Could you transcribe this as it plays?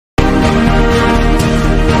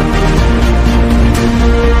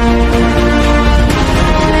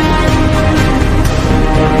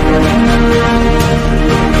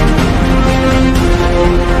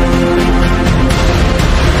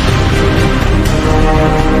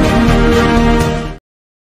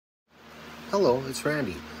Hello, it's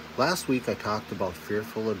Randy. Last week I talked about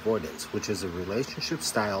fearful avoidance, which is a relationship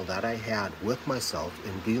style that I had with myself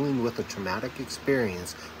in dealing with a traumatic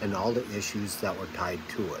experience and all the issues that were tied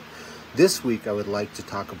to it. This week I would like to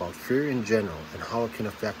talk about fear in general and how it can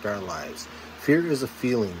affect our lives. Fear is a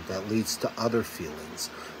feeling that leads to other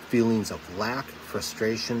feelings. Feelings of lack,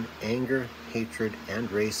 frustration, anger, hatred,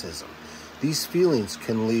 and racism. These feelings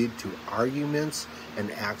can lead to arguments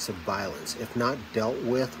and acts of violence if not dealt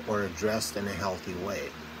with or addressed in a healthy way.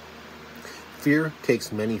 Fear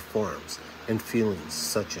takes many forms and feelings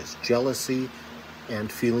such as jealousy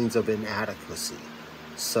and feelings of inadequacy,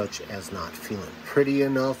 such as not feeling pretty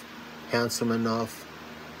enough, handsome enough,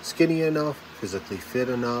 skinny enough, physically fit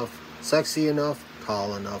enough, sexy enough,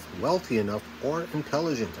 tall enough, wealthy enough, or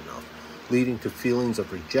intelligent enough, leading to feelings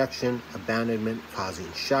of rejection, abandonment, causing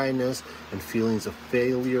shyness, and feelings of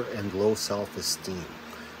failure and low self-esteem.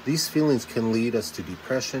 These feelings can lead us to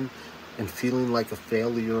depression and feeling like a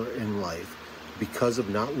failure in life because of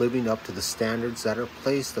not living up to the standards that are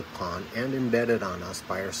placed upon and embedded on us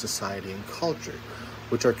by our society and culture,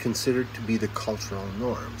 which are considered to be the cultural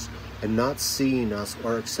norms, and not seeing us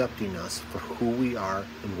or accepting us for who we are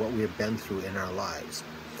and what we have been through in our lives.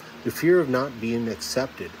 The fear of not being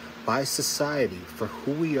accepted by society for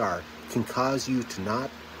who we are can cause you to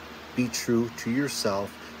not be true to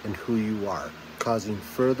yourself and who you are, causing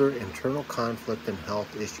further internal conflict and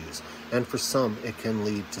health issues, and for some it can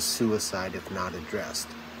lead to suicide if not addressed.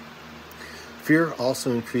 Fear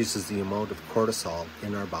also increases the amount of cortisol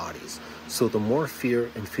in our bodies, so the more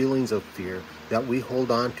fear and feelings of fear that we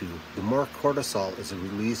hold on to, the more cortisol is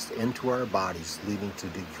released into our bodies, leading to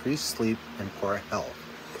decreased sleep and poor health.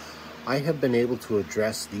 I have been able to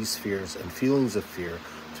address these fears and feelings of fear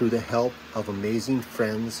through the help of amazing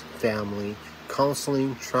friends, family,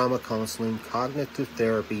 counseling, trauma counseling, cognitive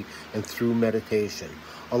therapy, and through meditation,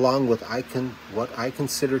 along with what I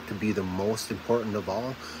consider to be the most important of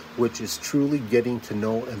all, which is truly getting to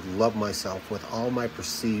know and love myself with all my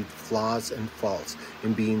perceived flaws and faults,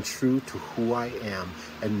 and being true to who I am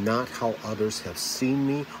and not how others have seen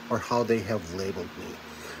me or how they have labeled me,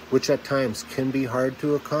 which at times can be hard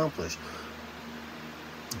to accomplish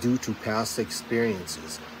due to past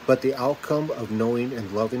experiences. But the outcome of knowing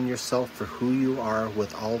and loving yourself for who you are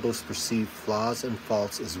with all those perceived flaws and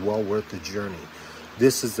faults is well worth the journey.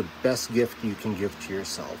 This is the best gift you can give to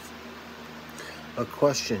yourself. A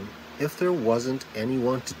question: if there wasn't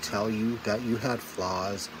anyone to tell you that you had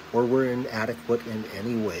flaws or were inadequate in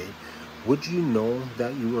any way, would you know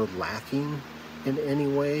that you were lacking in any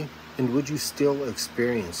way? And would you still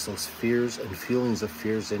experience those fears and feelings of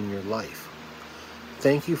fears in your life?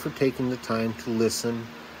 Thank you for taking the time to listen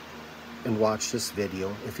and watch this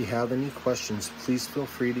video. If you have any questions, please feel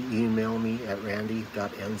free to email me at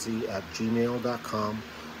randy.enzi@gmail.com.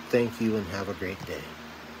 Thank you and have a great day.